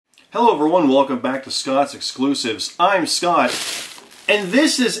Hello everyone, welcome back to Scott's Exclusives. I'm Scott, and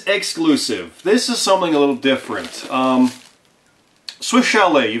this is exclusive. This is something a little different. Swiss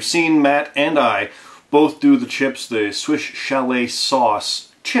Chalet, you've seen Matt and I both do the chips, the Swiss Chalet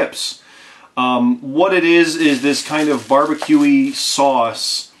sauce chips. What it is this kind of barbecue-y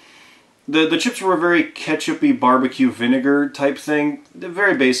sauce. The chips were a very ketchup-y barbecue vinegar type thing. They're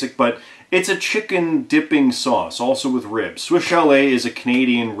very basic, but it's a chicken dipping sauce, also with ribs. Swiss Chalet is a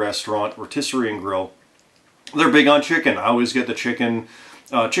Canadian restaurant, rotisserie and grill. They're big on chicken. I always get the chicken.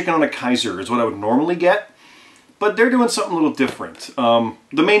 Chicken on a Kaiser is what I would normally get, but they're doing something a little different. The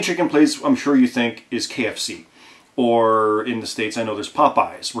main chicken place, I'm sure you think, is KFC. Or in the States, I know there's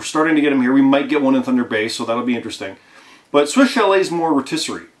Popeyes. We're starting to get them here. We might get one in Thunder Bay, so that'll be interesting. But Swiss Chalet is more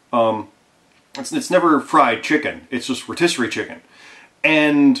rotisserie. It's never fried chicken. It's just rotisserie chicken.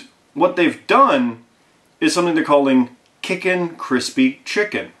 And what they've done is something they're calling Kickin' Crispy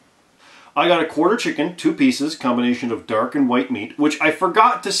Chicken. I got a quarter chicken, 2 pieces, combination of dark and white meat, which I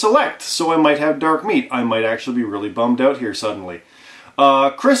forgot to select, so I might have dark meat. I might actually be really bummed out here suddenly.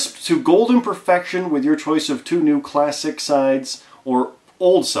 Crisp to golden perfection with your choice of 2 new classic sides, or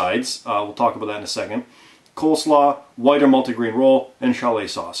old sides. We'll talk about that in a second. Coleslaw, white or multigrain roll, and chalet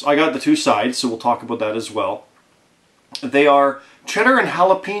sauce. I got the 2 sides, so we'll talk about that as well. They are cheddar and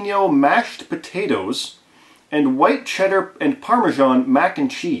jalapeno mashed potatoes and white cheddar and Parmesan mac and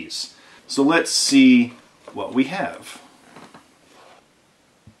cheese. So let's see what we have.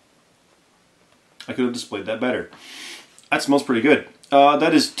 I could have displayed that better. That smells pretty good.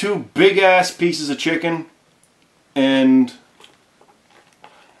 That is 2 big-ass pieces of chicken and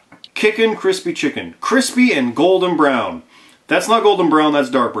Kickin' Crispy Chicken. Crispy and golden brown. That's not golden brown, that's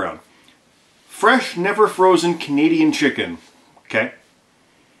dark brown. Fresh, never frozen Canadian chicken. Okay.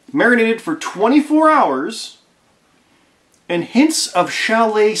 Marinated for 24 hours and hints of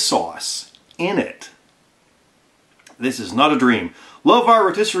chalet sauce in it. This is not a dream. Love our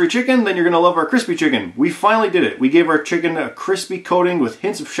rotisserie chicken, then you're going to love our crispy chicken. We finally did it. We gave our chicken a crispy coating with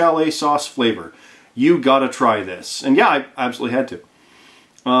hints of chalet sauce flavor. You gotta try this. And yeah, I absolutely had to.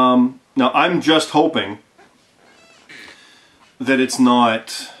 Now I'm just hoping that it's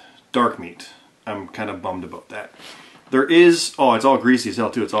not dark meat. I'm kind of bummed about that. There is, oh, it's all greasy as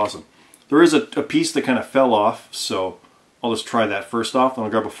hell too, it's awesome. There is a piece that kind of fell off, so I'll just try that first off. I'll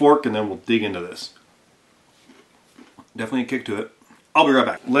grab a fork and then we'll dig into this. Definitely a kick to it. I'll be right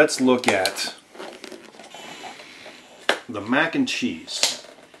back. Let's look at the mac and cheese.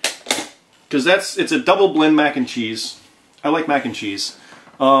 Because it's a double blend mac and cheese. I like mac and cheese.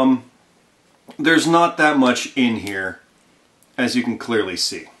 There's not that much in here, as you can clearly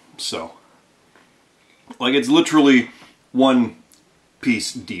see. So, like, it's literally 1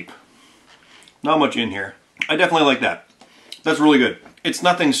 piece deep. Not much in here. I definitely like that. That's really good. It's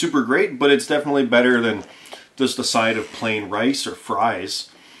nothing super great, but it's definitely better than just a side of plain rice or fries.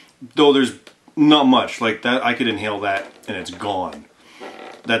 Though there's not much. Like that, I could inhale that and it's gone.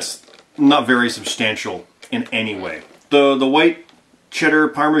 That's not very substantial in any way. The white cheddar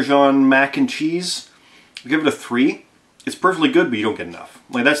Parmesan mac and cheese, I'll give it a 3. It's perfectly good, but you don't get enough.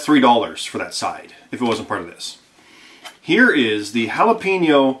 Like, that's $3 for that side, if it wasn't part of this. Here is the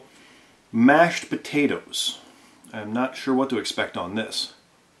jalapeno mashed potatoes. I'm not sure what to expect on this.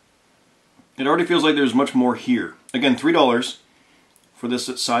 It already feels like there's much more here. Again, $3 for this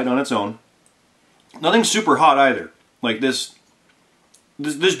side on its own. Nothing super hot either. Like this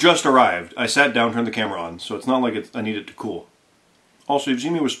just arrived. I sat down, turned the camera on, so it's not like I need it to cool. Also, you've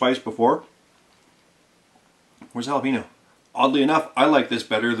seen me with spice before. Where's the jalapeno? Oddly enough, I like this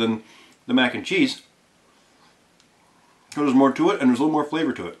better than the mac and cheese. There's more to it, and there's a little more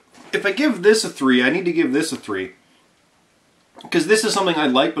flavor to it. If I give this a 3, I need to give this a 3. Because this is something I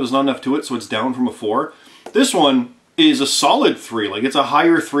like, but there's not enough to it, so it's down from a 4. This one is a solid 3. Like, it's a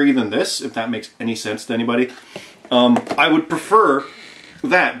higher 3 than this, if that makes any sense to anybody. I would prefer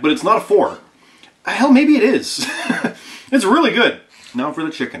that, but it's not a 4. Hell, maybe it is. It's really good. Now for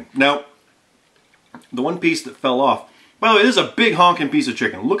the chicken. Now, the 1 piece that fell off. By the way, this is a big honking piece of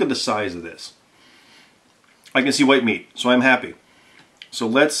chicken. Look at the size of this. I can see white meat, so I'm happy. So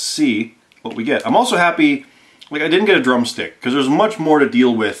let's see what we get. I'm also happy, like, I didn't get a drumstick, because there's much more to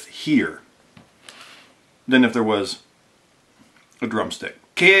deal with here than if there was a drumstick.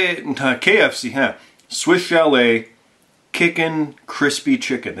 KFC, huh? Swiss Chalet Kickin' Crispy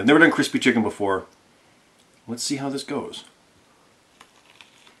Chicken. I've never done crispy chicken before. Let's see how this goes.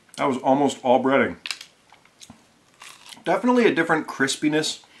 That was almost all breading. Definitely a different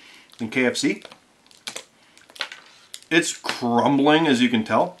crispiness than KFC. It's crumbling, as you can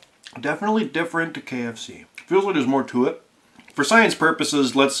tell. Definitely different to KFC. Feels like there's more to it. for science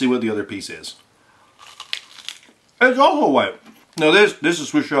purposes, let's see what the other piece is. It's also white. Now this is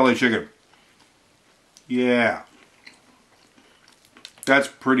Swiss Chalet chicken. Yeah. That's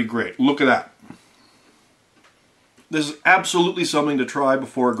pretty great. Look at that. This is absolutely something to try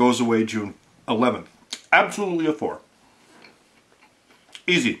before it goes away June 11th. Absolutely a 4.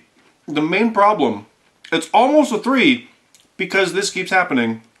 Easy. The main problem, it's almost a 3 because this keeps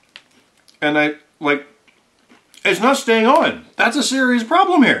happening. And it's not staying on. That's a serious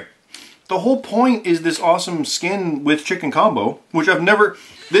problem here. The whole point is this awesome skin with chicken combo, which I've never,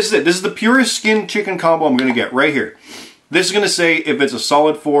 this is it. This is the purest skin chicken combo I'm going to get right here. This is going to say if it's a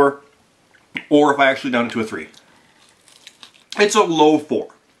solid 4 or if I actually down it to a 3. It's a low 4.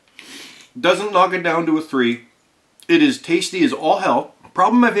 Doesn't knock it down to a 3. It is tasty as all hell.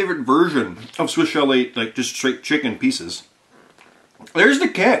 Probably my favorite version of Swiss Chalet, like just straight chicken pieces. There's the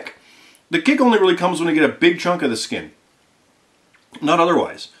kick. The kick only really comes when I get a big chunk of the skin. Not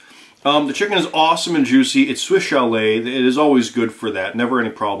otherwise. The chicken is awesome and juicy. It's Swiss Chalet. It is always good for that. Never any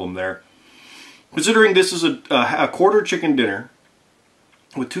problem there. Considering this is a quarter chicken dinner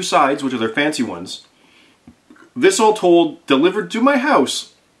with 2 sides, which are their fancy ones, this all told, delivered to my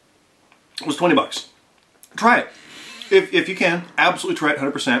house, was 20 bucks. Try it. If you can, absolutely try it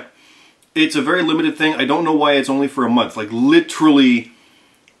 100%. It's a very limited thing. I don't know why it's only for a month. Like literally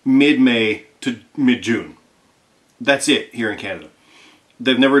mid-May to mid-June. That's it here in Canada.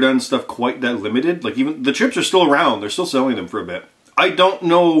 They've never done stuff quite that limited. Like even the chips are still around. They're still selling them for a bit. I don't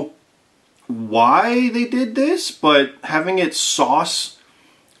know why they did this, but having it sauce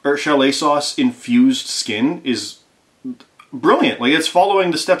or chalet sauce infused skin is brilliant. Like it's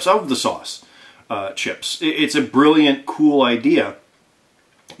following the steps of the sauce chips. It's a brilliant, cool idea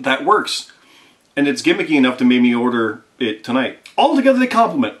that works. And it's gimmicky enough to make me order it tonight. Altogether they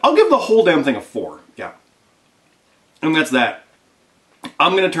compliment. I'll give the whole damn thing a 4. Yeah. And that's that.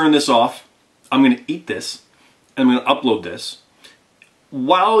 I'm going to turn this off. I'm going to eat this. And I'm going to upload this.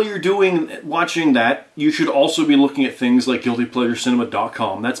 While you're watching that, you should also be looking at things like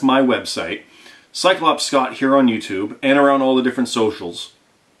guiltypleasurecinema.com. That's my website. Cyclops Scott here on YouTube and around all the different socials.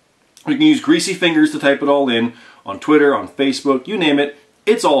 You can use greasy fingers to type it all in on Twitter, on Facebook, you name it.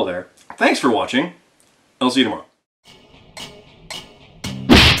 It's all there. Thanks for watching. I'll see you tomorrow.